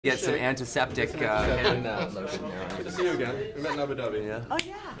Get some antiseptic hand lotion there. Good to see you again. We met in Abu Dhabi. Yeah. Oh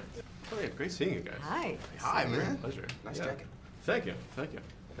yeah. Oh yeah, great seeing you guys. Hi. Hi, man. Pleasure. Nice jacket. Thank you. Thank you.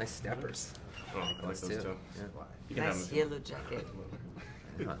 Nice steppers. Oh, I like those too. Yeah. You can Nice have them. yellow jacket.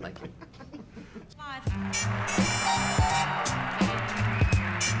 I like it.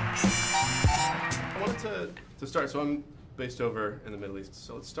 I wanted to start, so I'm based over in the Middle East,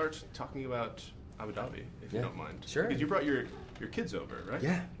 so let's start talking about Abu Dhabi, if you don't mind. Sure. Because you brought your kids over, right?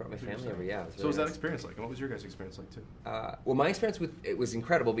 Yeah, brought my family over, yeah. So what was that experience like? And what was your guys' experience like too? Well, my experience with it was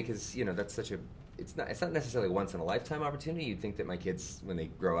incredible because, you know, that's such a, it's not necessarily a once in a lifetime opportunity. You'd think that my kids, when they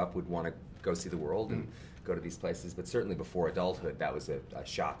grow up, would want to go see the world and go to these places, but certainly before adulthood, that was a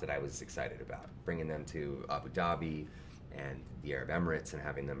shot that I was excited about. Bringing them to Abu Dhabi and the Arab Emirates and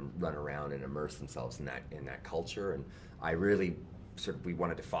having them run around and immerse themselves in that culture. And I really we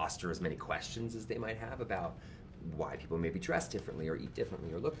wanted to foster as many questions as they might have about why people maybe dress differently or eat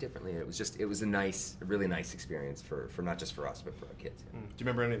differently or look differently. And it was a really nice experience for not just for us, but for our kids. Do you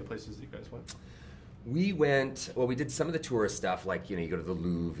remember any of the places that you guys went? We went, well, we did some of the tourist stuff, like, you know, you go to the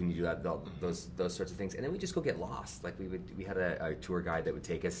Louvre and you do those sorts of things, and then we just go get lost. Like we had a tour guide that would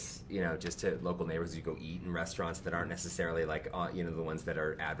take us, you know, just to local neighborhoods. You go eat in restaurants that aren't necessarily like, you know, the ones that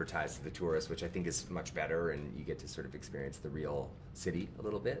are advertised to the tourists, which I think is much better, and you get to sort of experience the real city a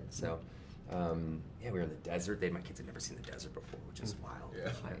little bit. So, yeah, we were in the desert. My kids had never seen the desert before, which is wild.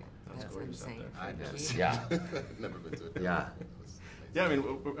 Yeah, That's gorgeous out insane. there. I know. Yeah. Never been to it. Yeah. Yeah, I mean,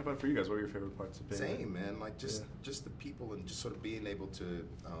 what about for you guys? What were your favorite parts of being Same, man. Like just the people and just sort of being able to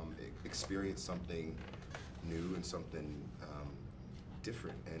experience something new and something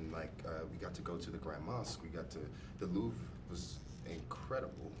different. And like we got to go to the Grand Mosque. The Louvre was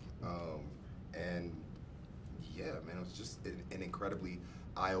incredible. And yeah, man, it was just an incredibly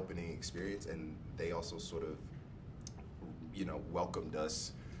eye-opening experience. And they also sort of, you know, welcomed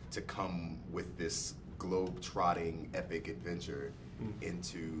us to come with this globe-trotting epic adventure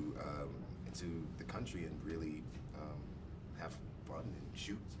into the country and really have fun and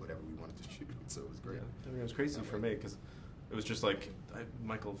shoot whatever we wanted to shoot. So it was great. Yeah. I mean, it was crazy for me because it was just like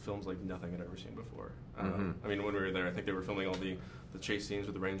Michael films like nothing I'd ever seen before. I mean, when we were there, I think they were filming all the chase scenes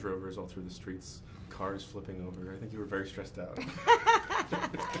with the Range Rovers all through the streets, cars flipping over. I think you were very stressed out. A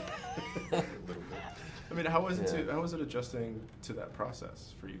little bit. I mean, how was it adjusting to that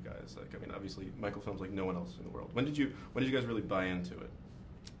process for you guys? Like, I mean, obviously, Michael films like no one else in the world. When did you guys really buy into it?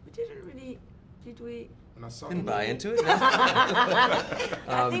 We didn't really, did we? When I saw Didn't buy into it?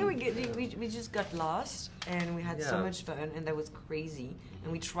 I think we just got lost and we had so much fun and that was crazy.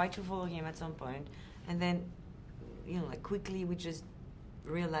 And we tried to follow him at some point, and then, you know, like quickly we just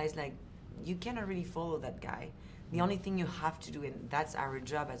realized like you cannot really follow that guy. The only thing you have to do, and that's our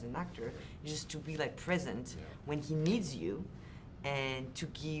job as an actor, is just to be like present when he needs you, and to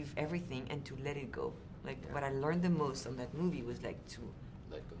give everything and to let it go. Like what I learned the most on that movie was like to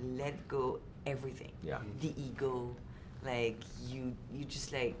let go everything. Yeah. The ego, like you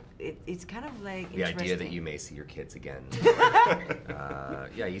just like it's kind of like the idea that you may see your kids again.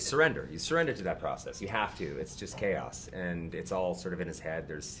 Yeah, you surrender to that process. You have to. It's just chaos, and it's all sort of in his head.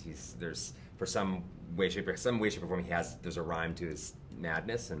 There's for some way, shape, or form, there's a rhyme to his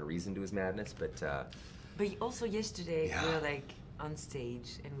madness and a reason to his madness. But also yesterday we were like on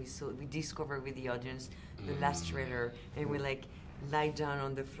stage and we discovered with the audience the last trailer, and we like lie down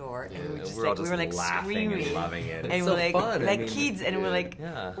on the floor and we were like laughing screaming and loving it. and it's we're so like fun. like kids, and we're like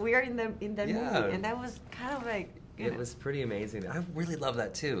we are in that movie, and that was kind of like it was pretty amazing. I really love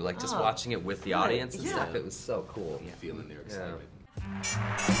that too. Like just watching it with the audience and stuff. It was so cool. Feeling their excitement.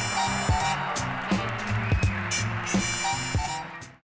 Yeah.